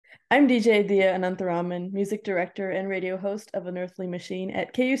I'm DJ Diya Anantharaman, music director and radio host of Unearthly Machine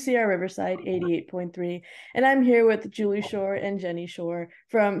at KUCR Riverside 88.3, and I'm here with Julie Shore and Jenny Shore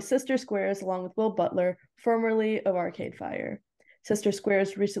from Sister Squares along with Will Butler, formerly of Arcade Fire. Sister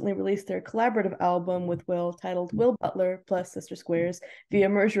Squares recently released their collaborative album with Will titled Will Butler plus Sister Squares via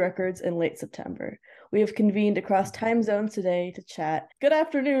Merge Records in late September. We have convened across time zones today to chat. Good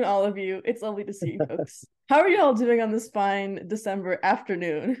afternoon, all of you. It's lovely to see you folks. How are you all doing on this fine December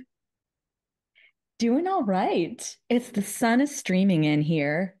afternoon? Doing all right. The sun is streaming in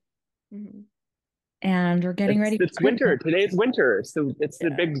here, and we're getting ready It's for winter. Christmas. Today's winter. So it's the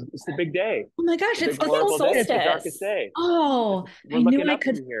big day. Oh my gosh, The it's big the horrible day. It's the solstice. darkest day. Oh, We're I knew looking I up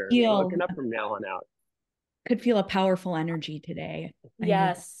could from here. We're feel looking up from now on out. a powerful energy today. I knew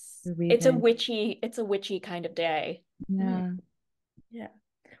Yes. the It's a reason. witchy kind of day. Yeah. Yeah.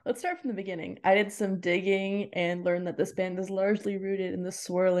 Let's start from the beginning. I did some digging and learned that this band is largely rooted in the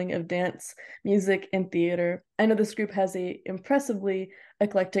swirling of dance, music, and theater. I know this group has a impressively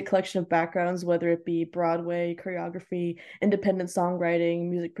eclectic collection of backgrounds, whether it be Broadway, choreography, independent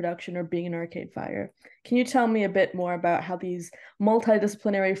songwriting, music production, or being an Arcade Fire. Can you tell me a bit more about how these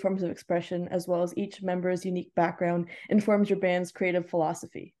multidisciplinary forms of expression, as well as each member's unique background, informs your band's creative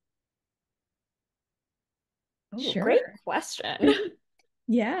philosophy? Ooh, Sure. great question.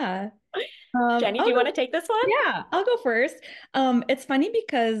 Yeah. Jenny, do I'll you want go. to take this one? Yeah, I'll go first. It's funny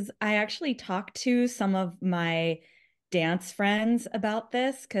because I actually talked to some of my dance friends about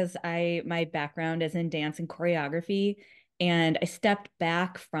this because my background is in dance and choreography, and I stepped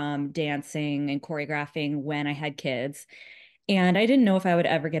back from dancing and choreographing when I had kids, and I didn't know if I would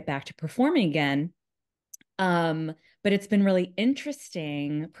ever get back to performing again. But it's been really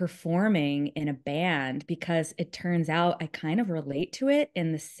interesting performing in a band because it turns out I kind of relate to it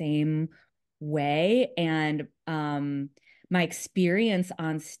in the same way. And my experience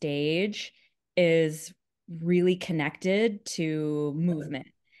on stage is really connected to movement.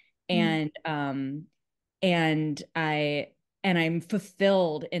 And and I'm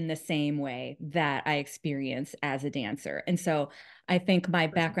fulfilled in the same way that I experience as a dancer. And so I think my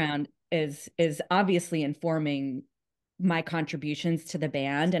background is obviously informing my contributions to the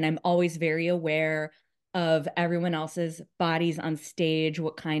band, and I'm always very aware of everyone else's bodies on stage,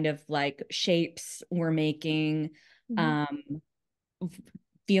 what kind of like shapes we're making, um,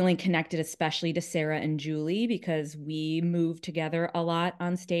 feeling connected, especially to Sarah and Julie, because we move together a lot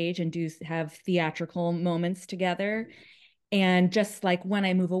on stage and do have theatrical moments together. And just like when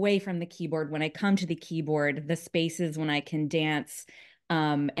I move away from the keyboard, when I come to the keyboard, the spaces when I can dance,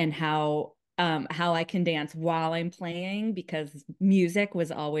 and how I can dance while I'm playing, because music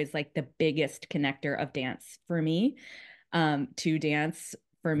was always like the biggest connector of dance for me, to dance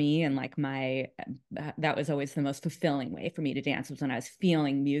for me. And like that was always the most fulfilling way for me to dance, was when I was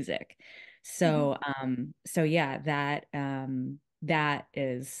feeling music. So, so yeah, that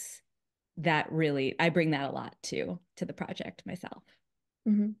really, I bring that a lot to the project myself.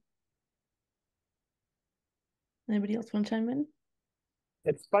 Anybody else want to chime in?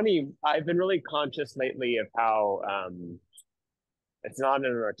 It's funny. I've been really conscious lately of how it's not on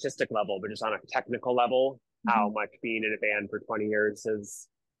an artistic level, but just on a technical level, how much being in a band for 20 years has.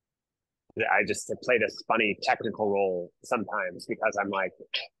 I just have played a funny technical role sometimes because I'm like,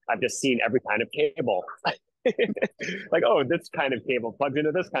 I've just seen every kind of cable. Like, oh, this kind of cable plugs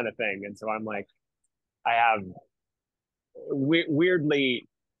into this kind of thing. And so I'm like, I have weirdly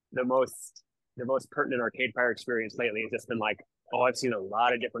the most pertinent Arcade Fire experience lately has just been like, oh, I've seen a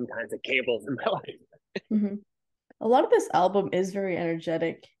lot of different kinds of cables in my life. A lot of this album is very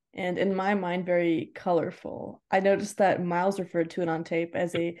energetic and, in my mind, very colorful. I noticed that Miles referred to it on tape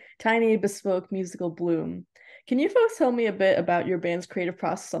as a tiny, bespoke musical bloom. Can you folks tell me a bit about your band's creative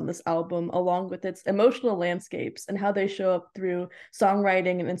process on this album, along with its emotional landscapes and how they show up through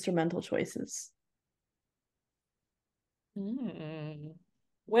songwriting and instrumental choices?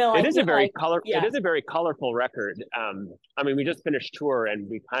 Well, It I is a feel very like, color. yeah. It is a very colorful record. I mean, we just finished tour and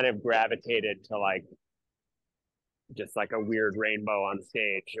we kind of gravitated to like just like a weird rainbow on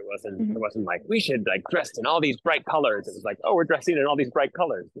stage. It wasn't like we should like dress in all these bright colors. It was like, oh, we're dressing in all these bright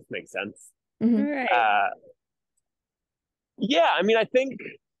colors. This makes sense. Right. Yeah, I mean, I think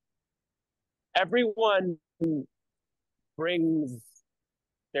everyone brings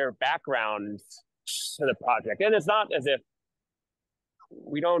their backgrounds to the project, and it's not as if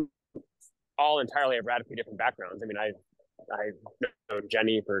we don't all entirely have radically different backgrounds. I mean, I've known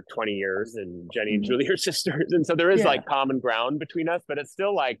Jenny for 20 years, and Jenny and Julie are sisters, and so there is like common ground between us, but it's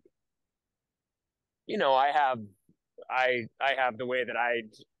still like, I have the way that I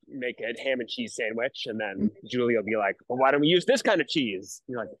make a ham and cheese sandwich, and then Julie will be like, well, why don't we use this kind of cheese?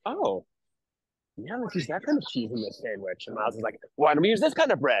 And you're like, oh, yeah, let's use that kind of cheese in this sandwich. And Miles is like, why don't we use this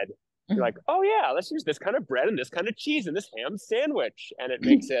kind of bread? You're like, oh yeah, let's use this kind of bread and this kind of cheese in this ham sandwich. And it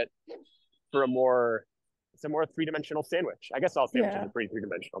makes it for it's a more three-dimensional sandwich. I guess all sandwiches are pretty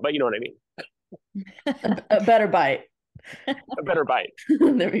three-dimensional, but you know what I mean. A better bite. A better bite.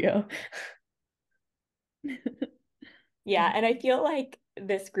 There we go. Yeah, and I feel like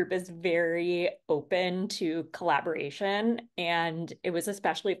this group is very open to collaboration, and it was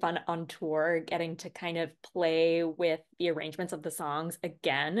especially fun on tour getting to kind of play with the arrangements of the songs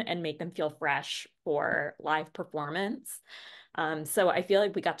again and make them feel fresh for live performance. So I feel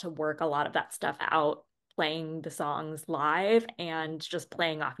like we got to work a lot of that stuff out, playing the songs live and just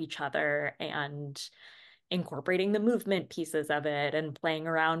playing off each other and incorporating the movement pieces of it and playing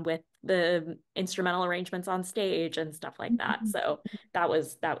around with the instrumental arrangements on stage and stuff like that. So that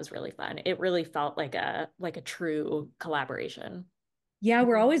was really fun. It really felt like a true collaboration. Yeah,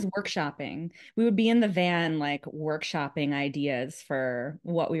 we're always workshopping. We would be in the van like workshopping ideas for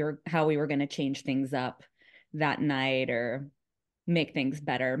how we were going to change things up that night or make things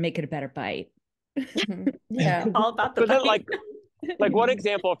better, make it a better bite. Yeah. All about the bite. Like one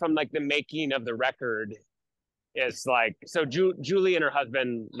example from like the making of the record is like, so Julie and her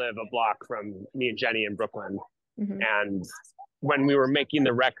husband live a block from me and Jenny in Brooklyn. And when we were making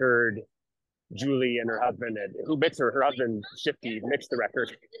the record, Julie and her husband, who mixed her husband, Shifty, mixed the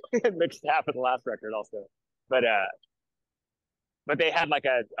record, mixed half of the last record also. But they had like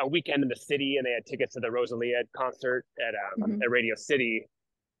a weekend in the city, and they had tickets to the Rosalia concert at Radio City.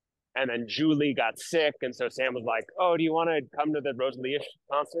 And then Julie got sick, and so Sam was like, oh, do you want to come to the Rosalia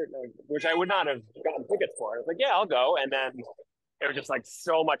concert? Which I would not have gotten tickets for. I was like, yeah, I'll go. And then it was just like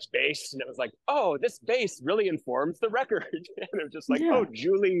so much bass, and it was like, oh, this bass really informs the record. And it was just like, oh,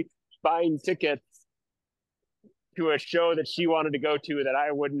 Julie buying tickets to a show that she wanted to go to that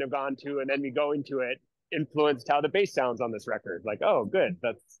I wouldn't have gone to, and then me going to it influenced how the bass sounds on this record. Like, oh, good.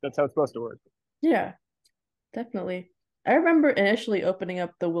 That's how it's supposed to work. Yeah, definitely. I remember initially opening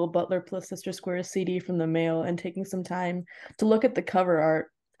up the Will Butler plus Sister Squares CD from the mail and taking some time to look at the cover art.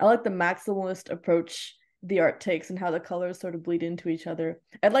 I like the maximalist approach the art takes and how the colors sort of bleed into each other.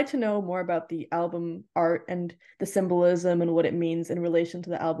 I'd like to know more about the album art and the symbolism and what it means in relation to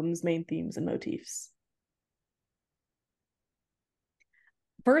the album's main themes and motifs.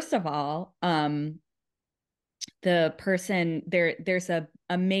 First of all, the person there's a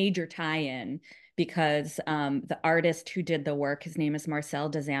major tie-in because the artist who did the work, his name is Marcel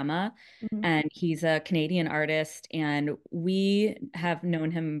Dezama, and he's a Canadian artist, and we have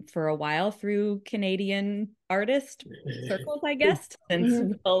known him for a while through Canadian artist circles, I guess,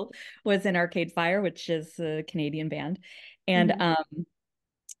 since Will was in Arcade Fire, which is a Canadian band, and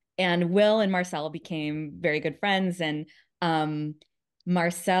Will and Marcel became very good friends, and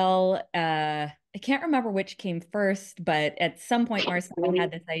Marcel, I can't remember which came first, but at some point Marcel had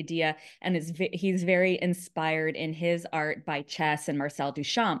this idea, and he's very inspired in his art by chess and Marcel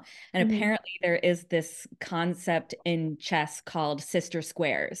Duchamp. And apparently there is this concept in chess called Sister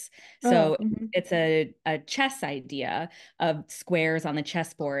Squares. So it's a chess idea of squares on the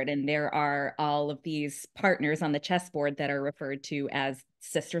chessboard, and there are all of these partners on the chessboard that are referred to as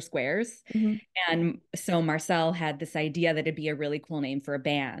Sister Squares. And so Marcel had this idea that it'd be a really cool name for a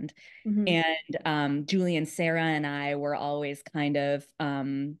band. And Julie and Sarah and I were always kind of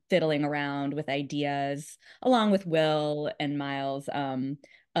fiddling around with ideas, along with Will and Miles,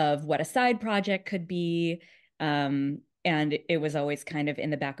 of what a side project could be. And it was always kind of in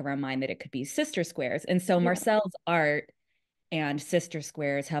the back of our mind that it could be Sister Squares. And so Marcel's art and Sister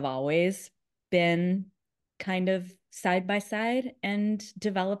Squares have always been kind of side by side and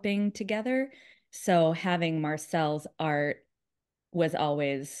developing together. So having Marcel's art was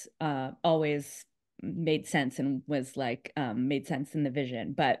always made sense and was like made sense in the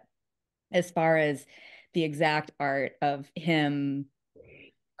vision. But as far as the exact art of him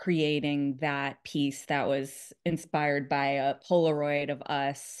creating that piece that was inspired by a Polaroid of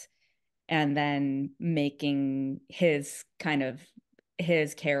us and then making his characters,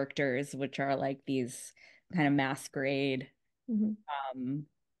 which are like these kind of masquerade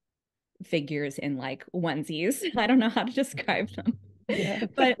figures in like onesies. I don't know how to describe them.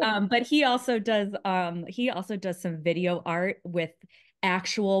 But he also does some video art with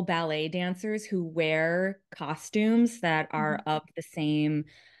actual ballet dancers who wear costumes that are of the same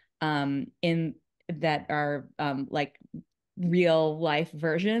that are like real life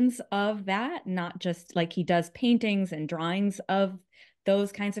versions of that, not just like he does paintings and drawings of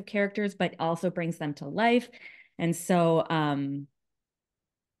those kinds of characters, but also brings them to life. And so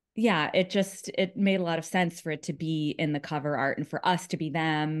yeah, it made a lot of sense for it to be in the cover art and for us to be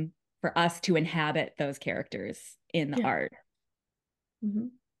them, for us to inhabit those characters in the art. Mm-hmm.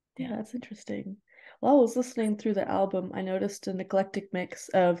 Yeah, that's interesting. While I was listening through the album, I noticed an eclectic mix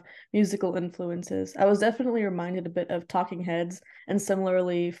of musical influences. I was definitely reminded a bit of Talking Heads and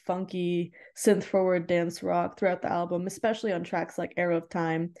similarly funky, synth-forward dance rock throughout the album, especially on tracks like Arrow of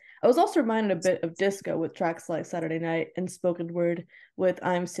Time. I was also reminded a bit of disco with tracks like Saturday Night and spoken word with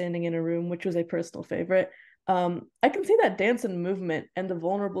I'm Standing in a Room, which was a personal favorite. I can see that dance and movement and the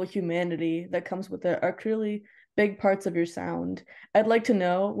vulnerable humanity that comes with it are clearly big parts of your sound. I'd like to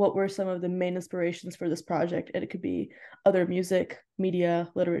know what were some of the main inspirations for this project, and it could be other music,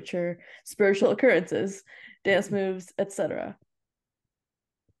 media, literature, spiritual occurrences, dance moves, etc.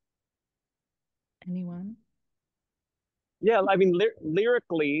 Anyone? Yeah, I mean,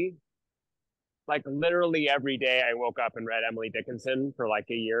 lyrically, like literally every day I woke up and read Emily Dickinson for like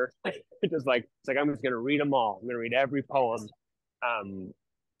a year. It's like I'm just gonna read them all. I'm gonna read every poem. And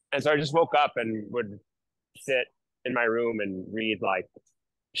so I just woke up and would sit in my room and read, like,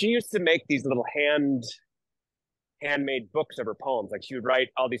 she used to make these little handmade books of her poems. Like she would write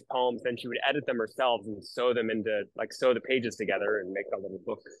all these poems, then she would edit them herself and sew them into, like, sew the pages together and make a little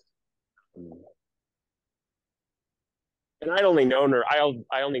book. And I'd only known her. I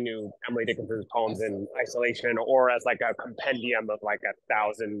only knew Emily Dickinson's poems in isolation or as like a compendium of like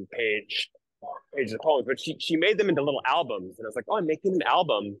 1,000 pages of poems. But she made them into little albums, and I was like, oh, I'm making an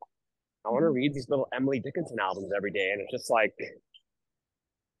album. I want to read these little Emily Dickinson albums every day, and it's just like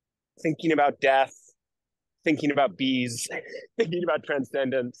thinking about death, thinking about bees, thinking about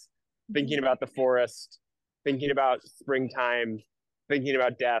transcendence, thinking about the forest, thinking about springtime, thinking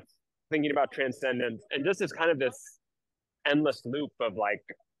about death, thinking about transcendence, and just as kind of this endless loop of like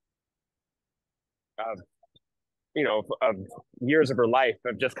of of years of her life,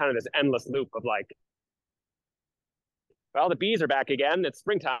 of just kind of this endless loop of like, well, the bees are back again, it's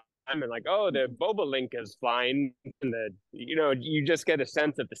springtime, and like, oh, the bobolink is flying, and you just get a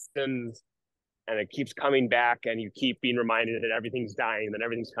sense of the sins, and it keeps coming back, and you keep being reminded that everything's dying and then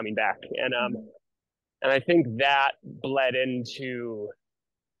everything's coming back. And I think that bled into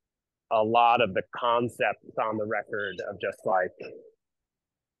a lot of the concepts on the record of just like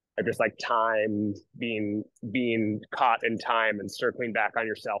time, being caught in time and circling back on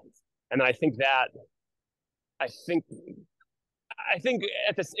yourself. And I think at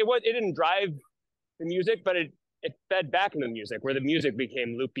this, it didn't drive the music, but it fed back into the music, where the music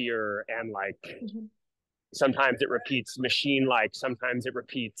became loopier and like sometimes it repeats machine-like, sometimes it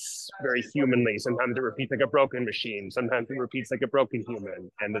repeats very humanly, sometimes it repeats like a broken machine, sometimes it repeats like a broken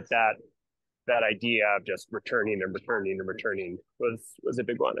human, and that idea of just returning and returning and returning was a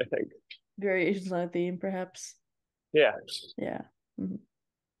big one, I think. Variations on a theme, perhaps. Yeah. Mm-hmm.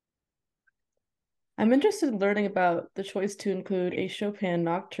 I'm interested in learning about the choice to include a Chopin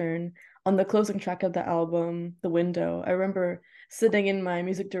nocturne on the closing track of the album, The Window. I remember sitting in my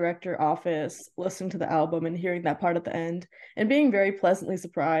music director office, listening to the album and hearing that part at the end and being very pleasantly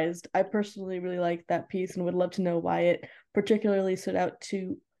surprised. I personally really liked that piece and would love to know why it particularly stood out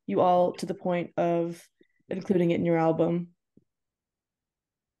to you all to the point of including it in your album.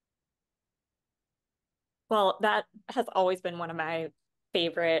 Well, that has always been one of my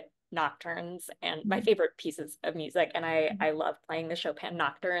favorite nocturnes and my favorite pieces of music. And I love playing the Chopin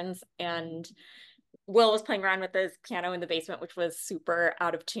nocturnes. And Will was playing around with his piano in the basement, which was super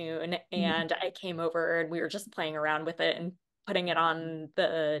out of tune. And I came over and we were just playing around with it and putting it on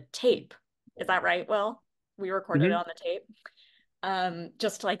the tape. Is that right, Will? We recorded it on the tape.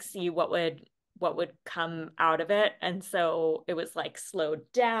 Just to like see what would come out of it. And so it was like slowed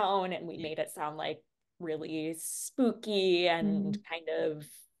down and we made it sound like really spooky and kind of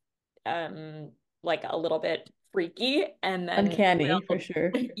like a little bit freaky, and then uncanny, Will, for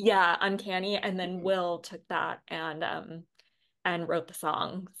sure. yeah, uncanny. And then Will took that and wrote the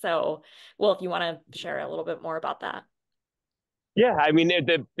song. So, Will, if you want to share a little bit more about that. Yeah, I mean,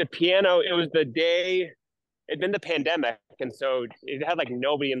 the piano, it was the day, it'd been the pandemic, and so it had like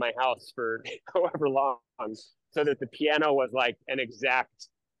nobody in my house for however long, so that the piano was like an exact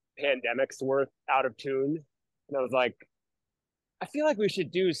pandemic's worth out of tune. And I was like, I feel like we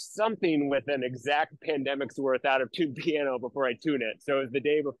should do something with an exact pandemic's worth out of tune piano before I tune it. So it was the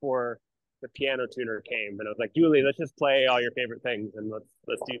day before the piano tuner came, and I was like, Julie, let's just play all your favorite things, and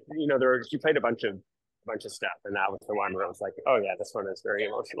let's do. She played a bunch of stuff, and that was the one where I was like, oh yeah, this one is very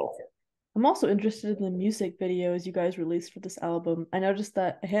emotional. I'm also interested in the music videos you guys released for this album. I noticed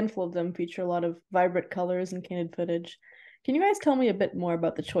that a handful of them feature a lot of vibrant colors and candid footage. Can you guys tell me a bit more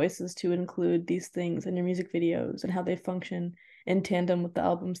about the choices to include these things in your music videos and how they function in tandem with the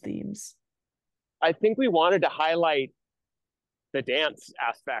album's themes? I think we wanted to highlight the dance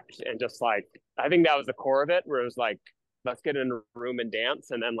aspect and just like, I think that was the core of it, where it was like, let's get in a room and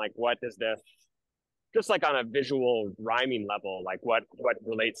dance. And then like, what is this? Just like on a visual rhyming level, like what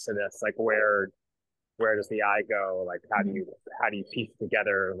relates to this? Like where does the eye go? Like how do you piece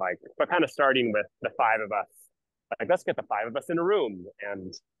together, like, but kind of starting with the five of us. Like, let's get the five of us in a room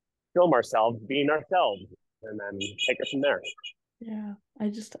and film ourselves being ourselves and then take it from there. Yeah.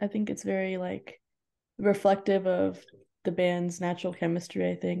 I think it's very like reflective of the band's natural chemistry,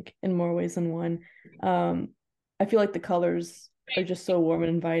 I think, in more ways than one. I feel like the colors are just so warm and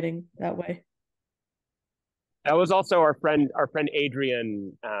inviting that way. That was also our friend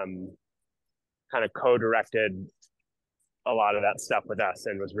Adrian kind of co-directed a lot of that stuff with us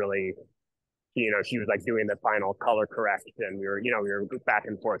and was really, she was like doing the final color correct, and we were back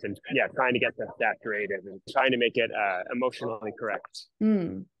and forth and trying to get this saturated and trying to make it emotionally correct.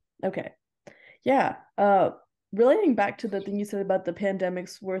 Okay. Yeah. Relating back to the thing you said about the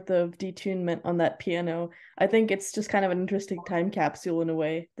pandemic's worth of detunement on that piano, I think it's just kind of an interesting time capsule in a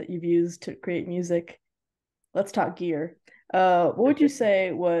way that you've used to create music. Let's talk gear. What would you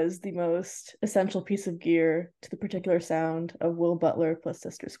say was the most essential piece of gear to the particular sound of Will Butler plus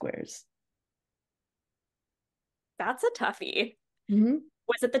Sister Squares? That's a toughie. Mm-hmm.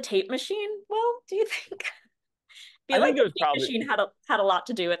 Was it the tape machine? Well, do you think? I think it was the tape machine had a lot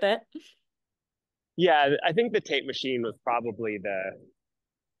to do with it. Yeah, I think the tape machine was probably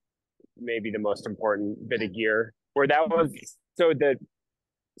maybe the most important bit of gear. Where that was, so the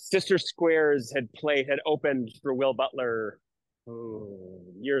Sister Squares had opened for Will Butler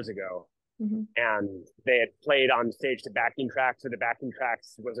years ago, and they had played on stage to backing tracks. So the backing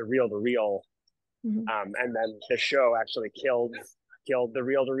tracks was a reel to reel, and then the show actually killed the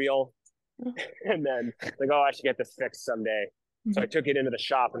reel to reel, and then like, oh, I should get this fixed someday. So I took it into the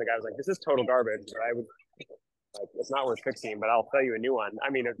shop, and the guy was like, "This is total garbage. I would like, it's not worth fixing, but I'll sell you a new one."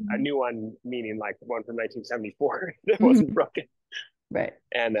 I mean, a new one meaning like one from 1974 that wasn't broken, right?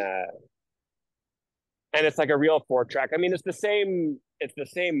 And it's like a real 4-track. I mean, it's the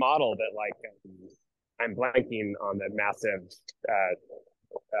same model that like I'm blanking on the massive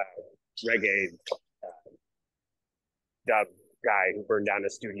reggae dub guy who burned down a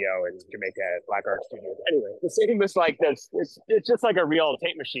studio in Jamaica, Black Art Studios. Anyway, the same was like this. It's just like a real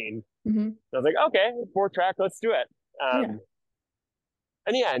tape machine. So I was like, okay, 4-track, let's do it.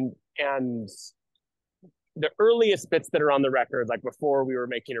 And the earliest bits that are on the record, like before we were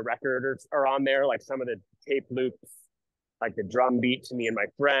making a record, are on there. Like some of the tape loops, like the drum beat to Me and My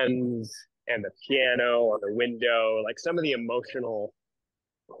Friends, and the piano on the window, like some of the emotional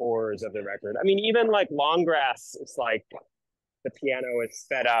cores of the record. I mean, even like Long Grass, it's like the piano is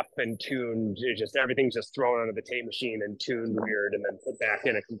set up and tuned. It's just everything's just thrown onto the tape machine and tuned weird, and then put back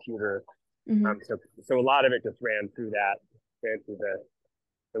in a computer. So a lot of it just ran through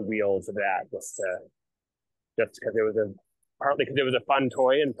the wheels of that, just because it was partly because it was a fun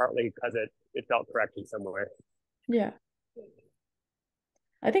toy, and partly because it felt correct in some way. Yeah.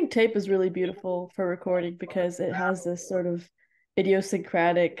 I think tape is really beautiful for recording because it has this sort of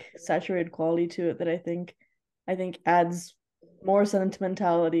idiosyncratic, saturated quality to it that I think adds more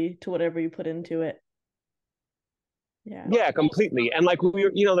sentimentality to whatever you put into it. Yeah, completely. And like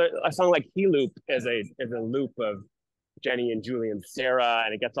a song like He Loop is a loop of Jenny and Julie and Sarah,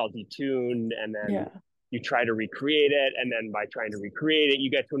 and it gets all detuned, and then you try to recreate it, and then by trying to recreate it,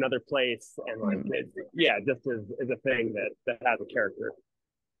 you get to another place, and like just is a thing that has a character.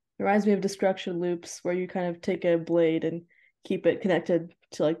 It reminds me of Destruction Loops, where you kind of take a blade and keep it connected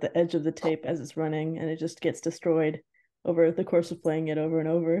to like the edge of the tape as it's running, and it just gets destroyed over the course of playing it over and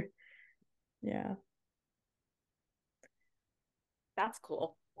over. Yeah. That's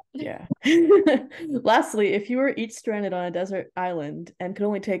cool. Yeah. Lastly, if you were each stranded on a desert island and could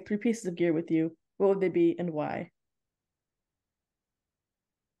only take 3 pieces of gear with you, what would they be and why?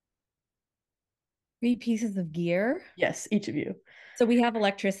 3 pieces of gear? Yes, each of you. So we have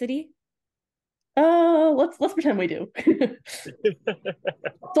electricity? Let's pretend we do.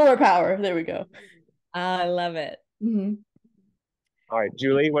 Solar power. There we go. I love it. All right,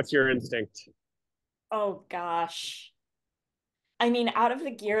 Julie, what's your instinct? Oh gosh. I mean, out of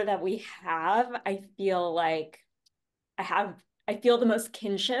the gear that we have, I feel like I feel the most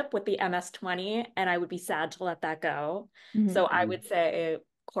kinship with the MS-20, and I would be sad to let that go. So I would say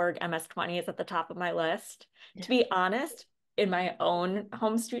Korg MS-20 is at the top of my list. To be honest, in my own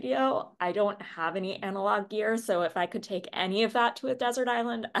home studio, I don't have any analog gear. So if I could take any of that to a desert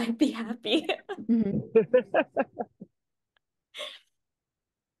island, I'd be happy.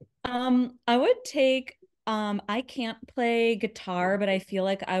 I would take I can't play guitar, but I feel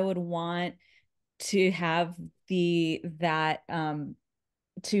like I would want to have to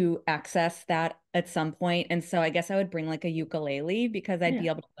access that at some point. And so I guess I would bring like a ukulele because I'd be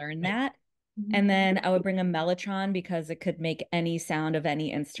able to learn that. And then I would bring a mellotron because it could make any sound of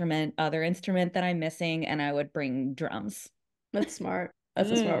any other instrument that I'm missing. And I would bring drums. That's smart. That's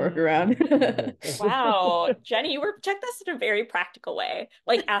a smart workaround. Wow. Jenny, you check this in a very practical way,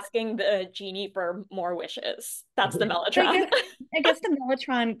 like asking the genie for more wishes. That's the mellotron. I guess the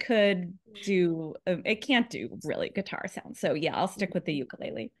mellotron could do, it can't do really guitar sounds. So yeah, I'll stick with the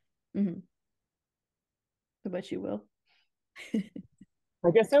ukulele. I bet you will. I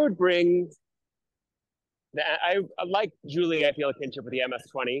guess I would bring I like Julie, I feel a kinship with the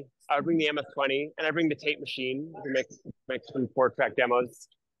MS-20. I would bring the MS-20 and I bring the tape machine to make some 4-track demos.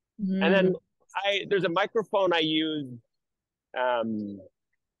 And then there's a microphone I use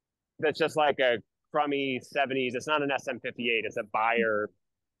that's just like a crummy 70s. It's not an SM58, it's a Beyer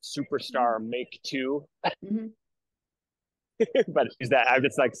Superstar Make 2. But is that I'm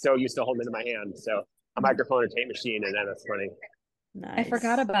just like so used to holding it in my hand. So a microphone, a tape machine, and MS-20. Nice. I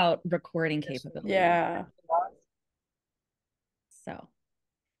forgot about recording capability. Yeah. So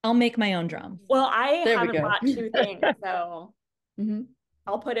I'll make my own drum. Well, I haven't bought 2 things, so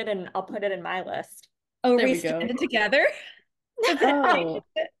I'll put it in my list. Oh, we stranded together? Oh.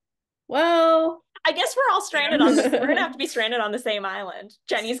 Well, I guess we're all stranded on this. We're gonna have to be stranded on the same island.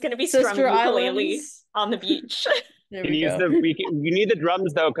 Jenny's gonna be strumming ukulele on the beach. There we go. You need the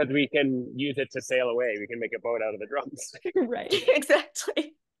drums though, because we can use it to sail away. We can make a boat out of the drums. Right.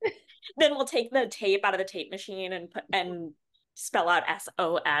 Exactly. Then we'll take the tape out of the tape machine and spell out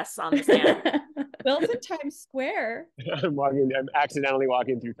SOS on the sand. Will's in Times Square. I'm accidentally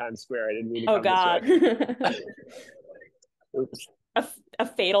walking through Times Square. I didn't mean to. Oh God. Oops. A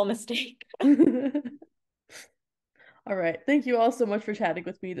fatal mistake. All right. Thank you all so much for chatting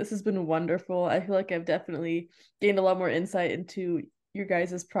with me. This has been wonderful. I feel like I've definitely gained a lot more insight into your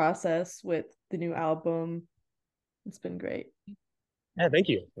guys' process with the new album. It's been great. Yeah, thank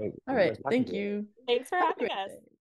you. All right. Thank you. Thanks for having us.